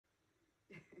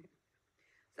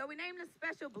So we named the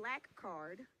special Black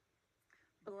Card.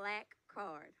 Black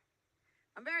Card.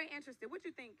 I'm very interested. What you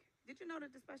think? Did you know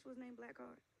that the special was named Black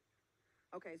Card?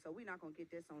 Okay, so we're not going to get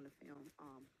this on the film.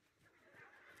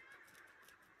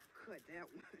 Cut that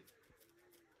one.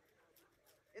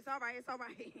 It's all right. It's all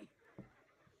right.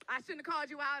 I shouldn't have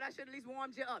called you out. I should at least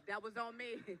warmed you up. That was on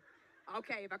me.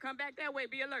 Okay, if I come back that way,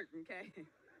 be alert, okay?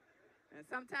 And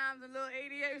sometimes a little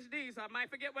ADHD, so I might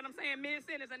forget what I'm saying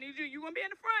mid-sentence. I need you. You're going to be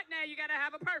in the front now. You got to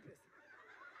have a purpose.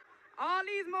 All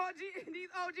these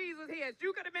OGs was here.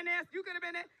 You could have been there. You could have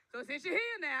been there. So since you're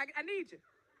here now, I need you.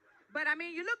 But, I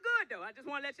mean, you look good, though. I just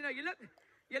want to let you know you look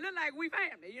like we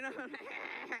family, you know?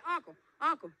 Uncle.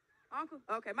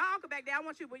 Okay, my uncle back there, I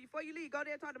want you, before you leave, go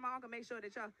there and talk to my uncle, make sure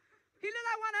that y'all, he look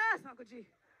like one of us, Uncle G.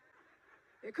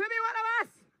 It could be one of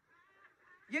us.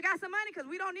 You got some money? Because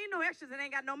we don't need no extras and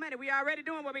ain't got no money. We already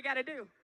doing what we got to do.